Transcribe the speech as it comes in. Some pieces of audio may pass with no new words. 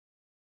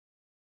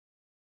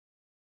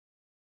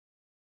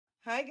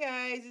Hi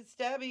guys, it's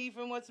Debbie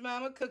from What's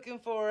Mama Cooking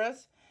For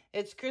Us.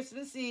 It's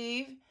Christmas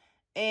Eve,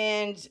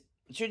 and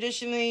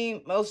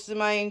traditionally, most of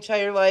my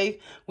entire life,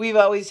 we've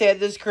always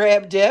had this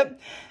crab dip.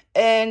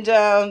 And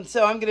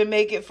so I'm going to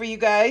make it for you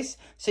guys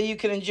so you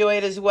can enjoy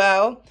it as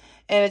well.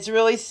 And it's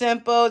really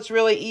simple, it's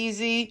really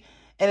easy,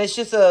 and it's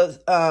just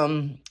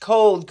a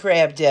cold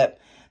crab dip.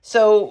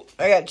 So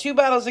I got 2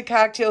 bottles of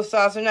cocktail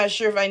sauce. I'm not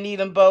sure if I need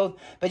them both,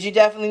 but you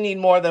definitely need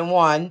more than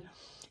one.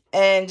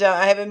 And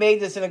I haven't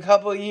made this in a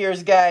couple of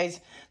years, guys.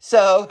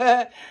 So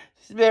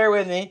bear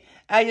with me.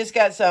 I just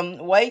got some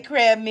white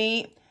crab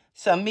meat,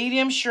 some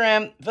medium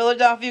shrimp,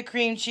 Philadelphia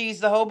cream cheese,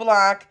 the whole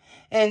block,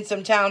 and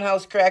some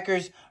Townhouse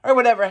crackers or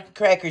whatever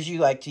crackers you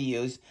like to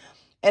use.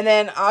 And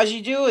then all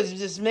you do is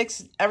just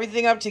mix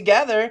everything up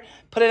together,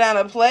 put it on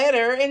a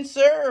platter, and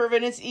serve.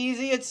 And it's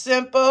easy. It's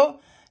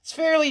simple. It's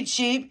fairly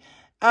cheap.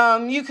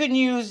 You can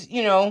use,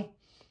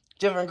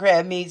 different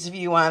crab meats if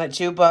you wanted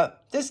to, but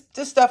this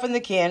stuff in the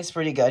can is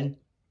pretty good.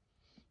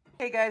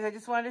 Okay, guys, I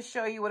just wanted to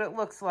show you what it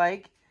looks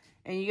like.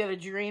 And you got to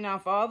drain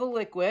off all the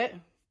liquid.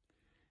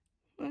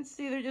 Let's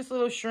see, they're just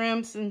little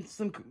shrimps and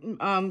some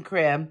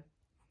crab.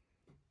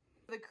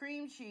 The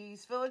cream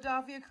cheese,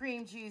 Philadelphia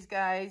cream cheese,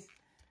 guys.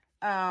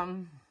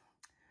 I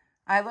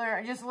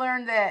just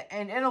learned that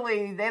in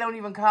Italy, they don't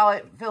even call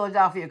it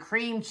Philadelphia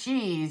cream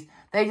cheese.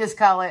 They just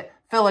call it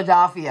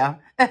Philadelphia.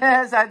 So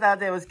I thought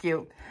that was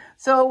cute.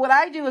 So what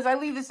I do is I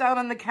leave this out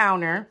on the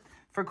counter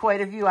for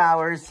quite a few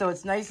hours so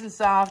it's nice and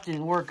soft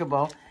and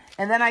workable.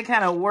 And then I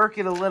kind of work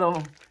it a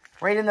little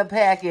right in the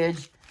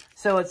package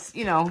so it's,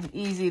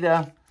 easy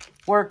to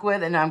work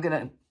with. And I'm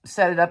going to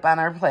set it up on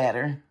our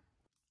platter.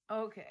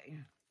 Okay.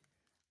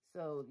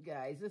 So,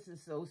 guys, this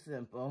is so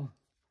simple.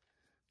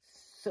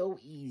 So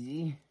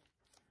easy.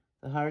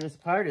 The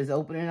hardest part is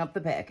opening up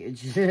the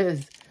package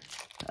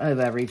of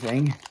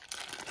everything.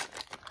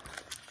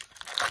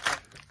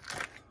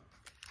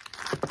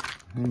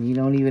 And you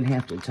don't even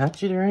have to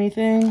touch it or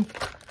anything.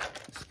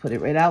 Just put it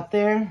right out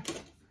there.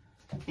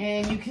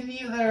 And you can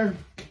either,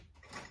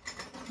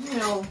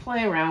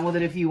 play around with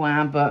it if you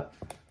want, but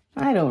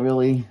I don't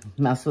really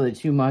mess with it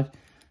too much.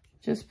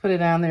 Just put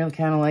it on there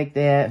kind of like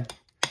that.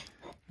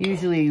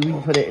 Usually we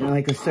put it in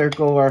like a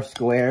circle or a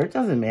square. It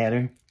doesn't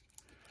matter.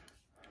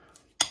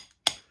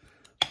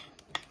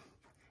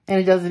 And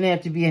it doesn't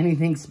have to be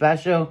anything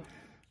special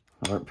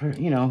or,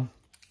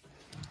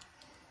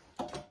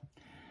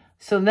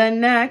 So then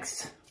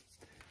next,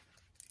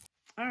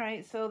 all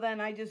right, so then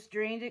I just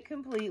drained it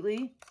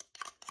completely.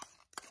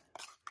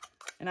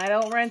 And I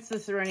don't rinse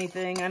this or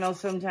anything. I know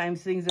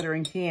sometimes things that are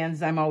in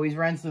cans, I'm always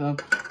rinsing them,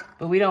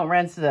 but we don't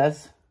rinse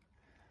this.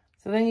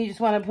 So then you just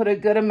want to put a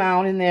good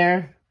amount in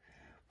there.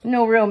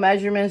 No real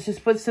measurements,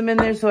 just put some in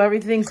there so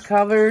everything's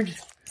covered.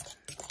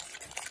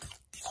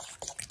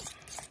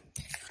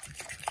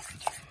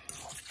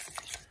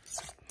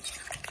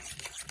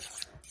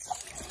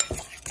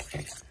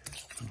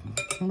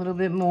 A little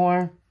bit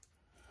more.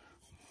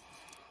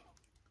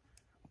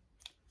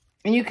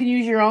 And you can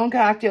use your own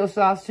cocktail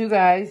sauce too,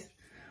 guys.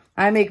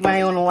 I make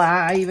my own a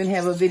lot. I even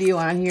have a video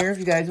on here if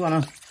you guys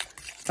want to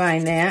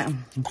find that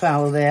and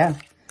follow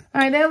that.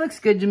 All right, that looks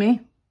good to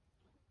me.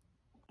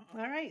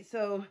 All right,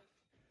 so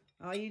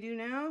all you do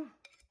now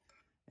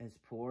is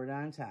pour it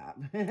on top.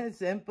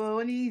 Simple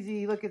and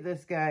easy. Look at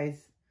this,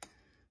 guys.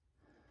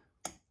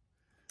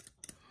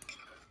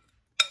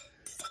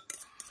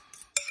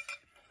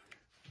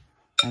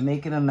 I'm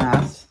making a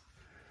mess,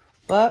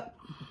 but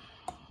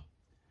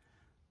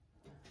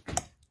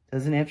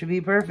doesn't have to be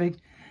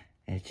perfect.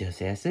 It just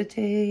has to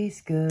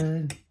taste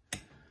good.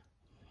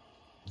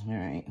 All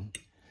right.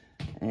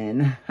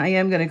 And I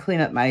am going to clean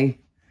up my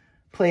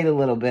plate a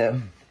little bit.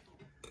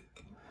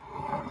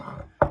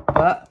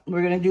 But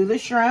we're going to do the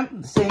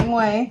shrimp the same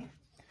way.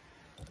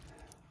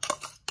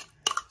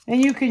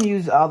 And you can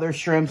use other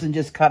shrimps and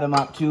just cut them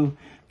up too.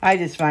 I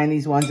just find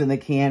these ones in the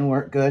can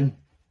work good.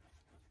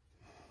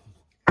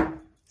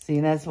 See,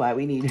 and that's why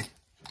we need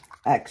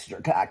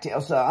extra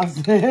cocktail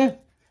sauce.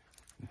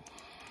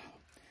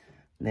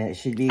 That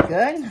should be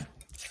good.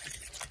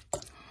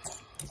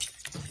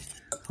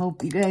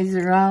 Hope you guys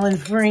are all in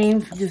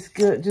frame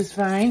just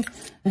fine.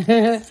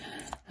 I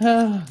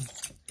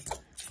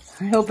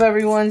hope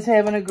everyone's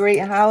having a great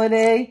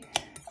holiday.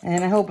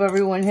 And I hope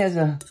everyone has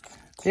a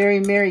very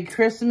Merry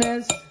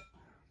Christmas.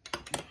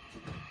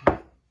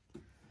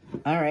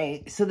 All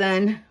right, so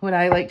then what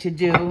I like to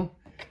do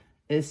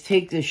is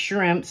take the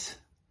shrimps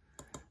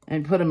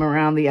and put them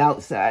around the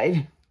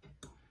outside.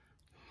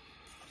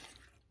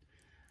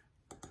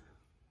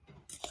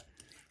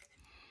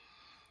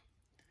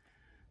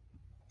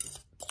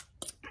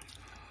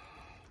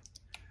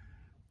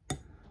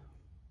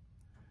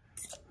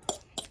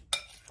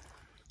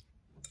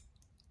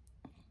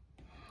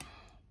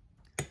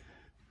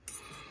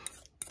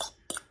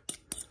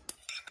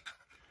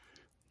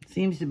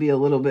 Seems to be a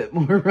little bit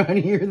more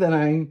runnier than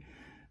I'm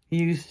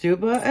used to,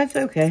 but that's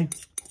okay.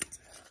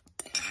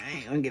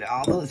 I'm gonna get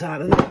all those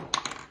out of there.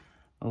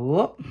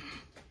 Whoop.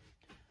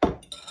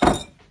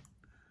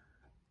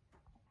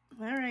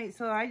 All right,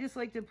 so I just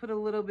like to put a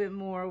little bit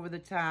more over the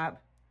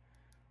top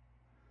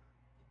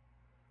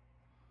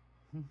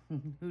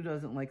Who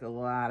doesn't like a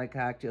lot of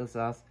cocktail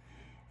sauce?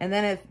 And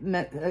then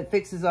it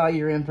fixes all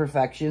your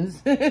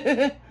imperfections.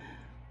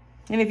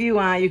 And if you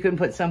want, you can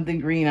put something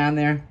green on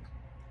there.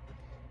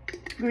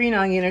 Green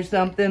onion or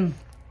something.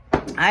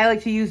 I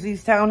like to use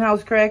these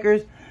Townhouse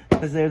crackers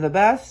because they're the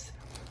best.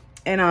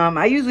 And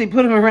I usually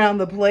put them around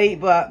the plate,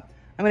 but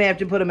I'm going to have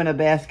to put them in a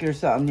basket or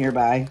something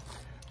nearby.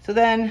 So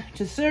then,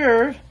 to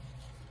serve,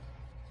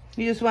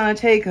 you just want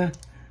to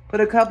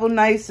put a couple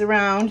nice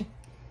around.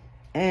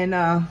 And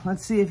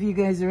let's see if you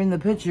guys are in the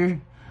picture.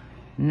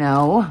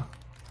 No.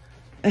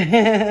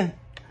 And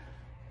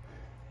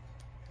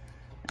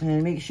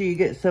make sure you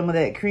get some of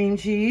that cream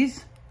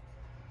cheese.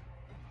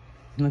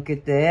 Look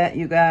at that,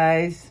 you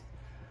guys.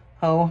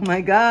 Oh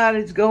my God,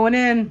 it's going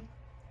in.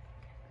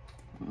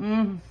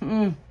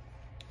 Oh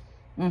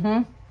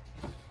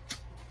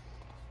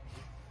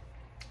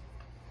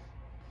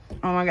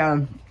my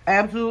God,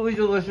 absolutely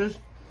delicious.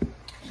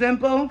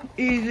 Simple,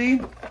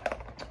 easy,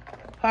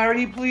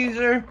 party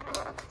pleaser.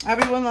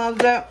 Everyone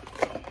loves it.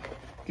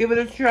 Give it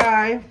a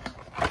try.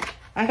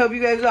 I hope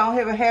you guys all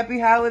have a happy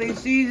holiday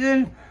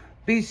season.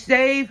 Be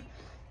safe,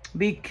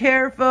 be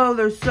careful.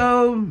 There's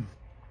so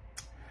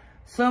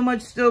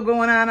much still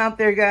going on out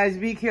there, guys.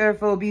 Be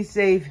careful, be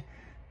safe,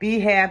 be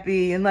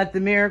happy, and let the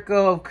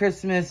miracle of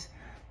Christmas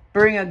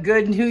bring a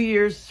good New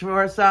Year's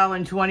for us all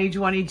in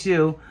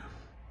 2022.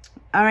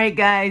 All right,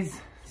 guys.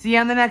 See you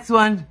on the next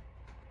one.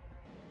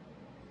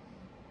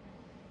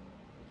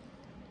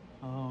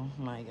 Oh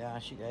my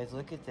gosh, you guys,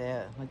 look at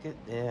that. Look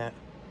at that.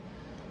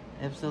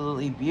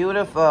 Absolutely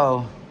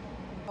beautiful.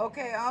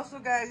 Okay, also,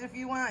 guys, if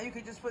you want, you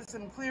could just put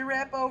some clear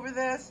wrap over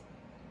this.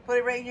 Put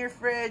it right in your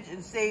fridge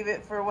and save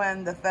it for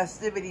when the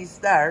festivities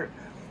start.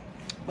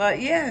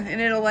 But yeah,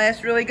 and it'll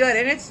last really good.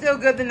 And it's still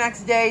good the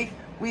next day.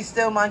 We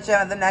still munch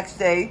on it the next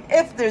day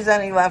if there's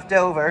any left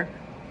over.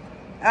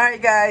 All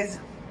right, guys.